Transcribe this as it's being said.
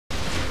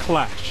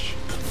clash.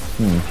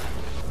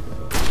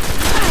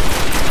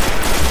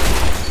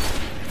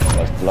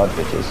 That's blood,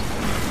 bitches.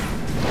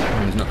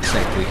 He's not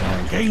safe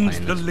to Gains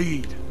the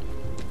lead.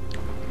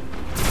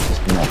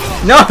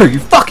 No, you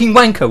fucking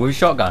wanker with a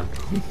shotgun.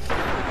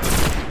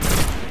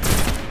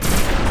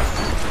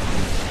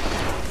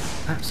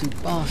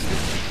 Absolute bastard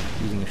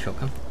using a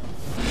shotgun.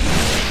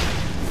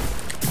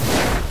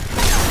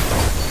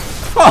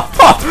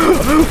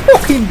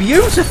 Fucking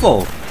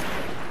beautiful.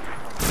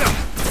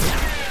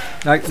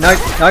 No, no,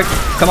 no.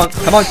 Come on,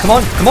 come on, come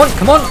on, come on,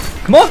 come on,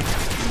 come on.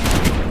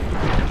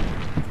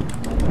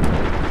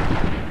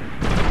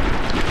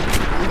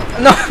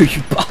 No,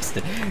 you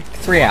bastard.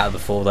 3 out of the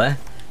 4 there.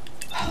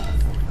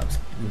 That was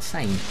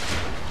insane.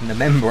 In the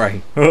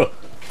membrane.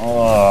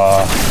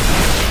 Oh.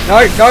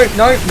 No, no,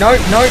 no, no,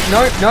 no,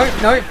 no, no,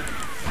 no.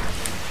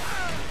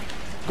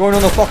 Going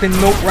on a fucking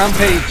milk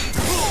rampage.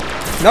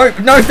 No,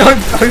 no, no,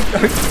 no, no.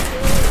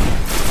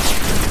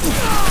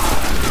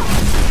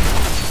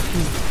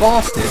 You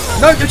bastard.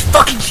 No, it's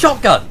fucking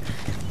shotgun.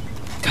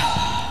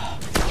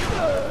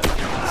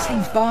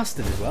 Same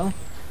bastard as well.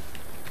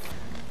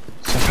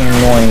 Such an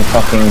annoying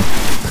fucking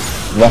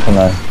weapon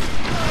though.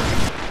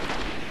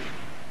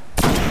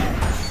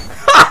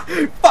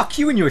 Fuck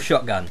you and your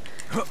shotgun.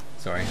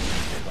 Sorry.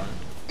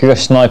 You go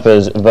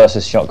snipers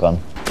versus shotgun.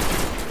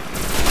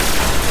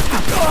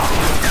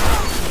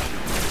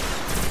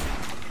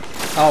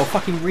 Oh,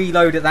 fucking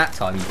reload at that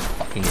time, you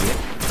fucking idiot.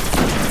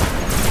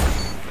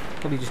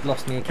 Probably just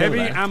lost me a kill Heavy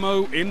there.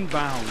 ammo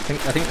inbound. I think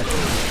that's...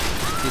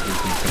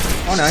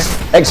 Oh no.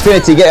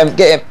 Xfinity, get him,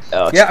 get him.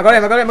 Oh, Yeah, I got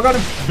him, I got him, I got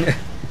him.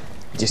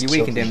 just You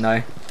weakened him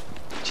though.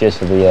 Cheers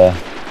for the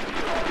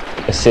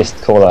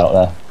assist call out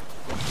there.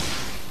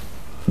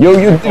 Yo,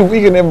 you did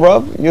weaken him,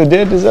 bruv. You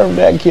did deserve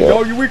that kill.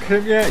 Yo, you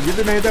weakened him, yeah. You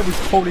didn't know that was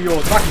totally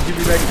yours. I can give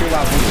you that kill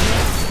out. You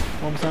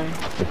know what I'm saying?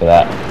 Look at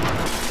that.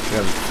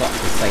 Whoever the fuck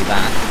to say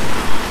that.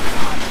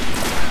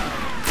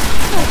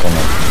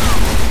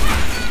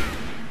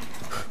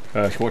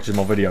 She watches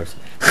my videos.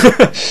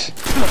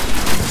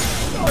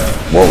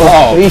 What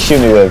was he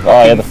shooting me with?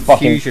 Oh, yeah, the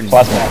fucking Fusion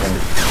plasma.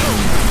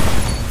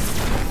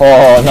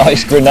 Oh,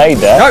 nice grenade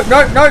there. No,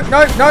 no, no,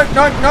 no, no,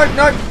 no, no,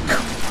 no.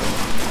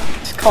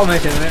 Just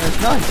commenting on it. It's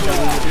nice that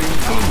we were doing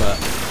teamwork.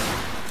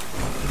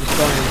 We're just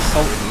going to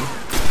insult you.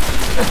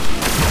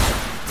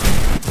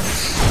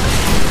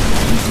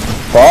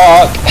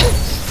 Fuck!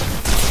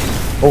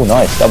 Oh,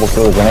 nice. Double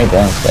kill the grenade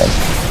there instead.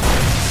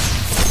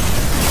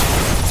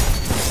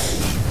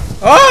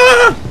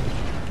 Ah!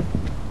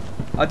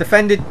 I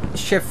defended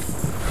Chef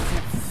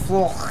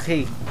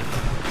Flochy.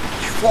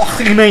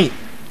 Flochy, mate.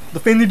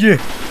 Defended you.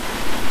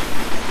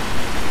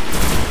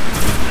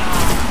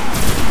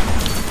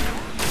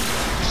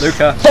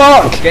 Lucca.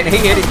 Fuck! It's getting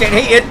heated, it's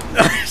getting heated.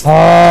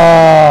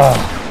 Ah!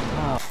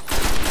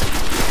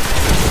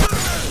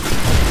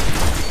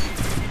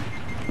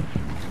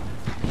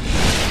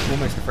 I'm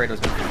almost afraid I was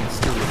going to fucking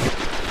steal it.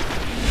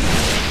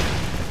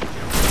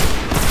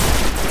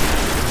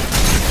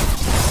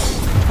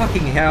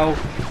 Fucking hell.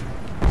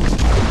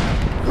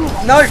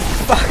 No!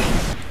 Fuck!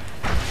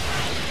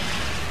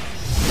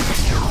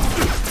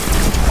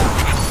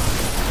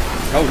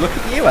 Oh, look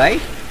at you, eh?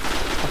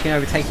 Fucking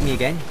overtaking me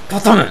again.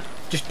 God damn it!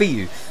 Just beat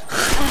you.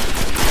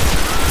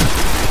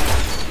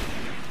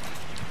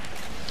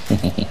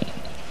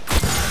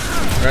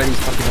 Where are these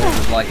fucking orbs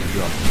of light you've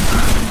got?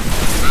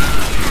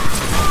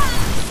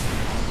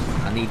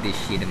 I need this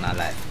shit in my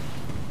life.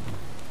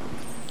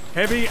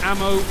 Heavy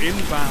ammo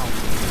inbound.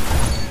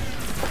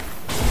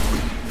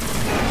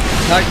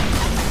 No!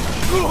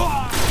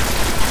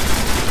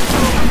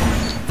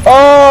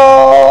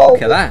 Oh!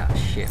 Look at that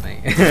shit,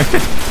 mate.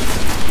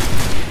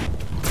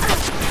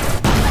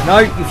 No,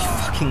 you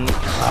fucking...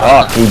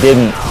 Fuck, he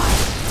didn't.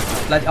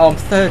 Like, oh, I'm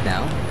 3rd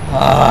now.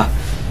 Ah,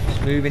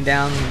 just moving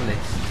down the list.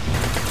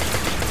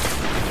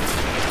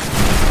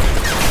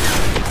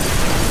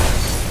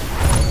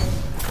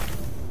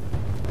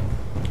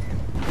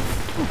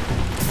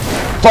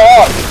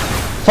 Fuck!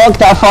 Fuck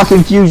that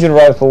fucking fusion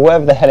rifle,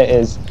 whatever the hell it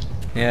is.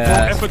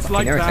 Yeah, it's efforts fucking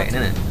like irritating,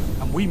 that, isn't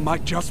it? and we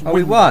might just Oh, win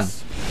we won.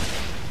 this.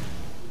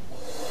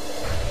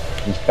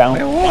 You found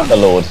the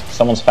Lord.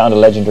 Someone's found a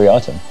legendary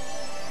item.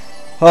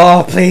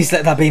 Oh, please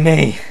let that be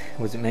me.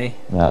 Was it me?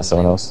 No, that's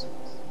someone else.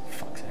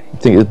 Fuck's sake. I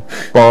think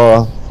it's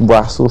bar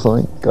brass or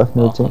something. Go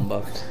from Oh, the gym.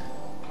 humbug.